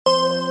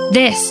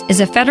This is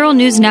a Federal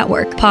News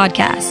Network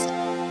podcast.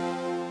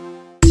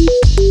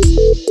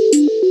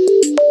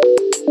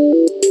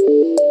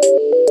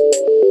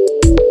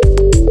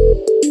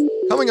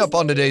 Coming up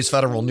on today's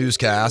Federal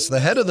Newscast, the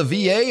head of the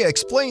VA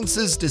explains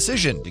his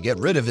decision to get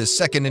rid of his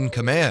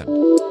second-in-command.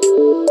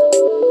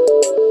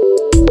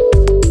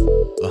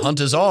 The hunt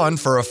is on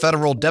for a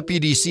federal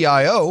deputy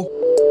CIO.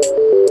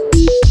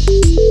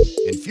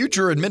 And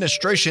future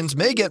administrations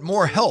may get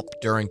more help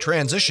during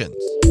transitions.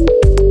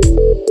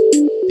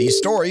 These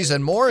stories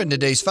and more in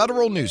today's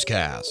Federal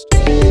Newscast.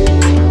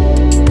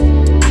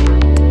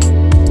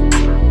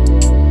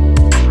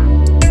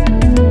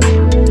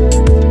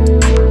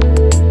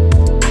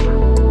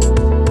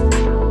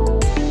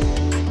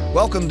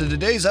 Welcome to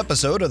today's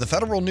episode of the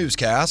Federal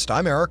Newscast.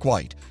 I'm Eric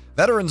White.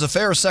 Veterans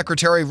Affairs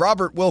Secretary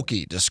Robert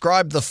Wilkie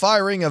described the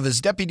firing of his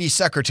deputy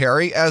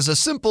secretary as a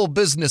simple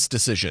business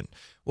decision.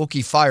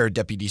 Wilkie fired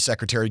Deputy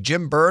Secretary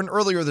Jim Byrne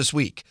earlier this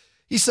week.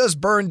 He says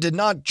Byrne did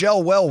not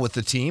gel well with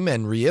the team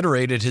and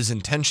reiterated his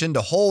intention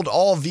to hold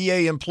all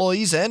VA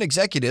employees and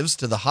executives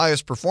to the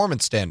highest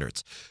performance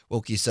standards.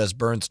 Wilkie says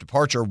Byrne's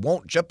departure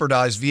won't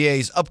jeopardize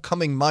VA's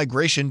upcoming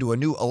migration to a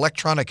new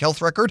electronic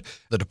health record.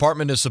 The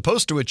department is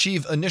supposed to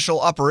achieve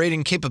initial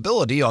operating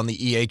capability on the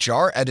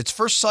EHR at its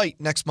first site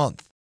next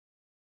month.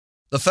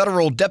 The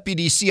federal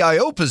deputy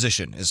CIO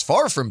position is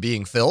far from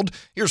being filled.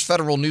 Here's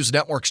Federal News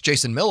Network's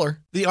Jason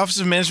Miller. The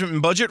Office of Management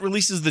and Budget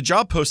releases the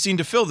job posting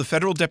to fill the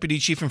federal deputy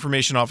chief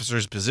information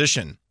officer's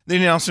position. The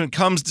announcement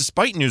comes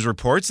despite news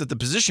reports that the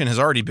position has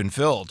already been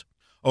filled.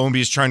 OMB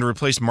is trying to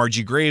replace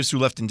Margie Graves, who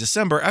left in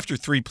December after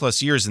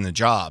 3+ years in the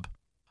job.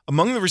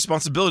 Among the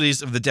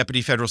responsibilities of the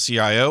Deputy Federal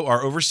CIO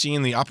are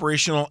overseeing the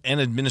operational and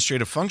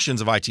administrative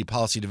functions of IT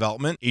policy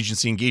development,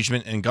 agency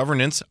engagement and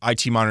governance,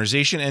 IT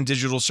modernization, and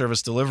digital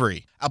service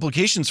delivery.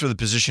 Applications for the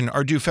position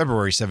are due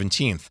February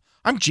 17th.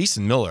 I'm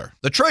Jason Miller.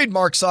 The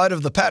trademark side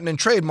of the Patent and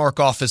Trademark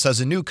Office has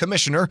a new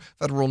commissioner.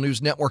 Federal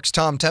News Network's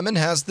Tom Temin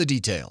has the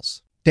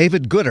details.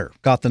 David Gooder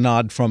got the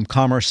nod from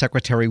Commerce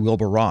Secretary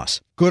Wilbur Ross.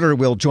 Gooder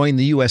will join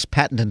the U.S.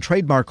 Patent and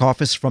Trademark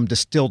Office from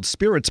distilled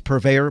spirits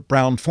purveyor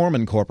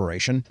Brown-Forman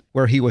Corporation,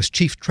 where he was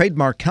Chief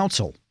Trademark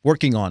Counsel,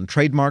 working on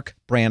trademark,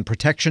 brand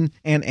protection,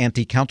 and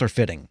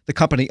anti-counterfeiting. The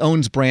company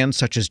owns brands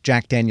such as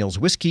Jack Daniel's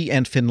Whiskey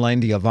and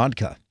Finlandia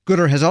Vodka.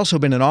 Gooder has also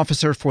been an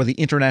officer for the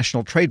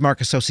International Trademark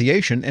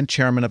Association and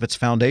chairman of its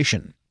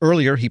foundation.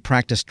 Earlier, he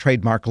practiced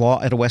trademark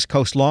law at a West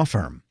Coast law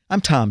firm.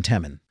 I'm Tom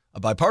Temin. A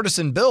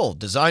bipartisan bill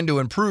designed to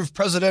improve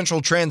presidential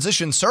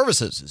transition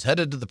services is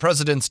headed to the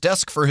president's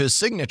desk for his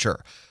signature.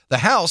 The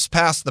House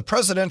passed the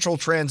Presidential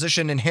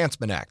Transition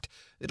Enhancement Act.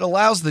 It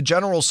allows the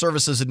General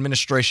Services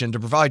Administration to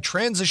provide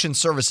transition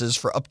services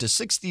for up to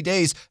 60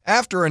 days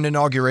after an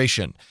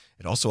inauguration.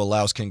 It also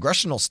allows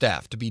congressional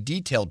staff to be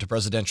detailed to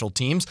presidential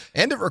teams,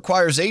 and it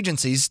requires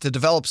agencies to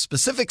develop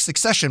specific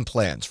succession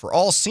plans for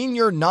all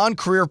senior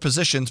non-career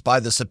positions by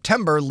the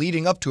September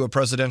leading up to a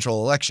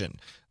presidential election.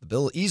 The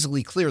bill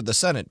easily cleared the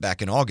Senate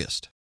back in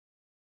August.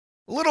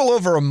 A little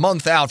over a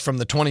month out from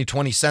the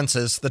 2020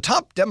 census, the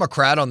top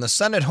Democrat on the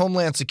Senate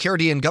Homeland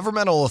Security and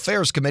Governmental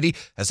Affairs Committee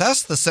has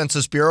asked the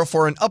Census Bureau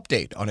for an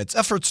update on its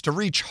efforts to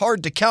reach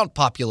hard-to-count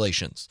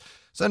populations.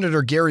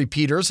 Senator Gary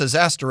Peters has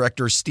asked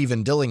Director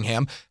Stephen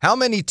Dillingham how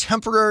many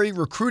temporary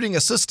recruiting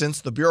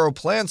assistants the Bureau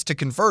plans to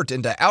convert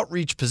into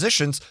outreach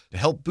positions to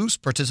help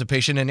boost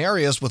participation in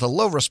areas with a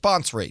low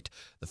response rate.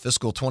 The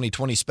fiscal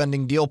 2020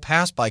 spending deal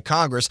passed by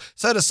Congress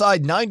set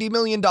aside $90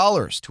 million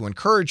to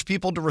encourage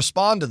people to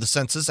respond to the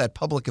census at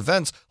public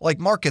events like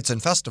markets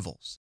and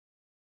festivals.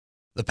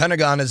 The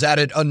Pentagon has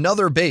added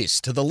another base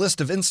to the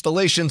list of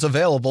installations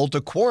available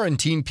to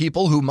quarantine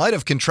people who might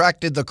have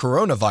contracted the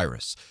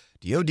coronavirus.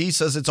 DoD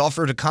says it's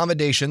offered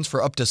accommodations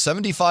for up to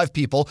 75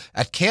 people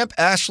at Camp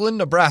Ashland,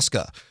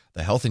 Nebraska.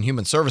 The Health and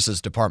Human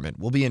Services Department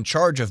will be in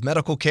charge of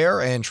medical care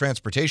and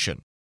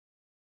transportation.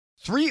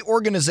 3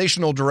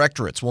 organizational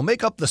directorates will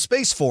make up the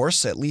Space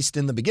Force, at least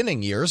in the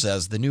beginning years,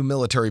 as the new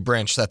military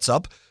branch sets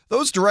up.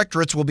 Those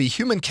directorates will be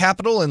Human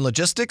Capital and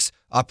Logistics,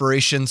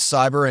 Operations,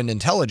 Cyber and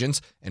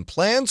Intelligence, and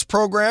Plans,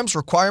 Programs,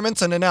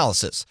 Requirements, and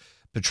Analysis.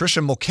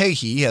 Patricia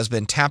Mulcahy has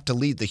been tapped to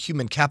lead the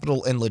Human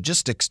Capital and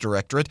Logistics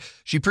Directorate.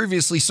 She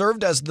previously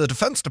served as the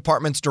Defense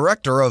Department's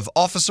Director of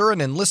Officer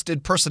and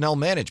Enlisted Personnel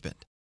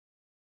Management.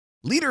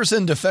 Leaders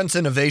in defense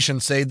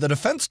innovation say the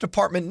Defense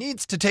Department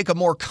needs to take a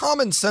more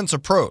common-sense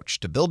approach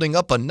to building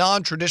up a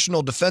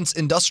non-traditional defense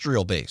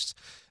industrial base.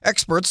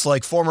 Experts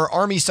like former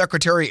Army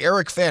Secretary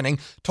Eric Fanning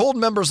told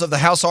members of the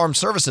House Armed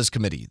Services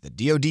Committee that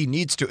DoD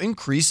needs to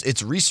increase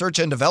its research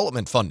and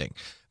development funding.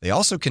 They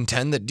also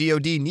contend that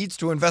DoD needs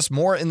to invest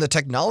more in the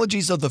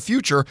technologies of the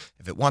future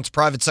if it wants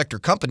private sector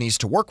companies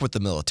to work with the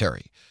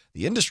military.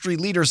 The industry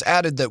leaders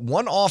added that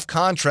one-off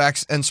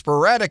contracts and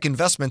sporadic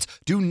investments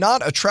do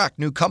not attract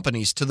new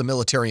companies to the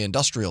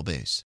military-industrial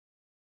base.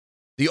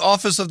 The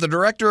Office of the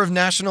Director of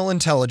National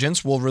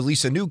Intelligence will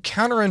release a new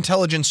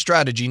counterintelligence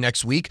strategy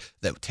next week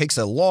that takes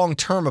a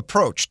long-term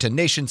approach to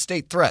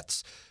nation-state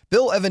threats.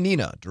 Bill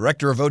Evanina,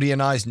 director of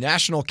ODNI's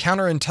National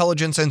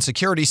Counterintelligence and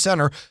Security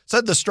Center,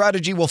 said the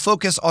strategy will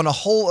focus on a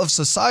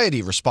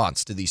whole-of-society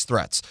response to these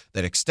threats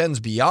that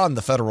extends beyond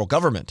the federal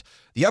government.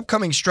 The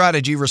upcoming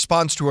strategy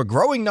responds to a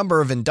growing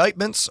number of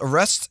indictments,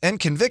 arrests, and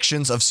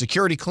convictions of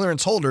security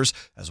clearance holders,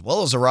 as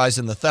well as a rise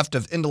in the theft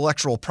of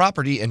intellectual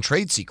property and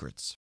trade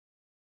secrets.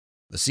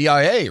 The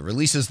CIA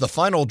releases the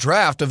final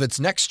draft of its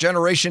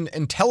next-generation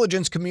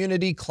intelligence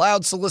community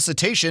cloud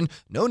solicitation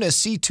known as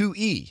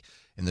C2E.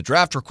 In the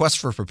draft request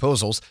for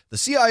proposals, the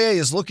CIA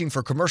is looking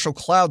for commercial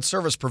cloud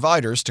service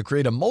providers to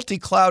create a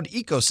multi-cloud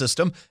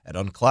ecosystem at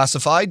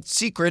unclassified,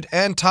 secret,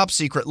 and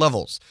top-secret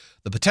levels.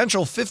 The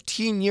potential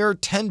 15-year,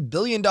 $10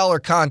 billion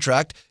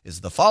contract is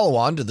the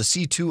follow-on to the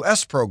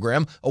C2S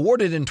program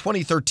awarded in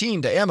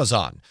 2013 to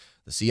Amazon.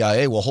 The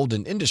CIA will hold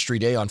an industry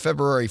day on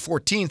February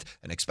 14th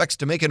and expects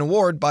to make an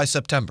award by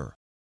September.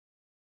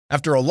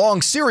 After a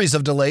long series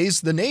of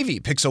delays, the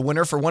Navy picks a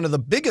winner for one of the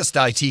biggest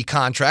IT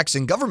contracts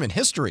in government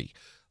history.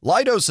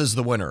 Leidos is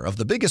the winner of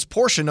the biggest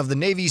portion of the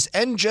Navy's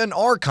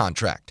NGEN-R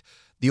contract.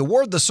 The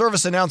award the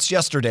service announced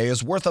yesterday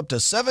is worth up to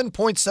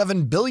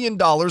 $7.7 billion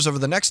over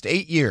the next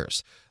 8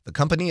 years. The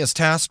company is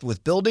tasked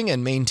with building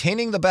and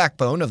maintaining the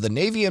backbone of the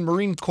Navy and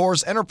Marine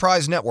Corps'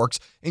 enterprise networks,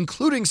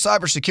 including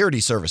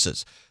cybersecurity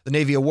services. The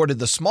Navy awarded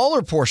the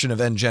smaller portion of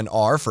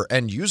NGEN-R for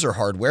end-user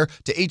hardware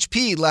to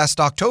HP last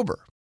October.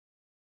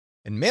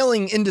 And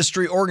mailing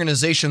industry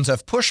organizations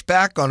have pushed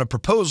back on a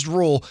proposed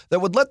rule that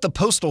would let the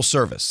Postal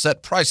Service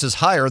set prices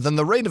higher than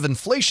the rate of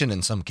inflation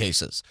in some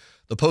cases.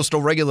 The Postal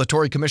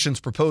Regulatory Commission's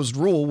proposed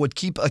rule would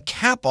keep a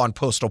cap on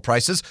postal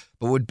prices,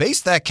 but would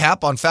base that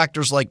cap on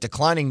factors like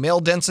declining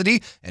mail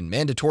density and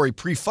mandatory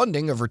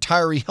pre-funding of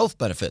retiree health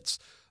benefits.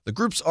 The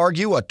groups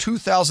argue a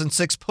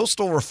 2006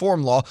 postal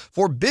reform law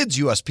forbids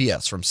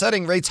USPS from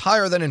setting rates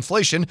higher than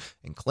inflation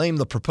and claim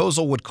the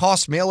proposal would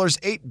cost mailers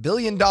 $8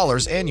 billion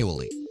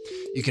annually.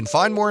 You can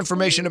find more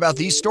information about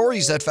these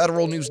stories at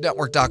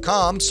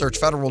federalnewsnetwork.com. Search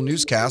Federal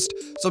Newscast.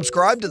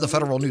 Subscribe to the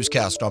Federal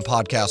Newscast on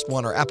Podcast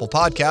One or Apple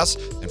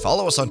Podcasts, and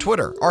follow us on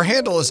Twitter. Our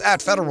handle is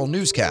 @Federal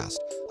Newscast.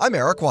 I'm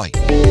Eric White.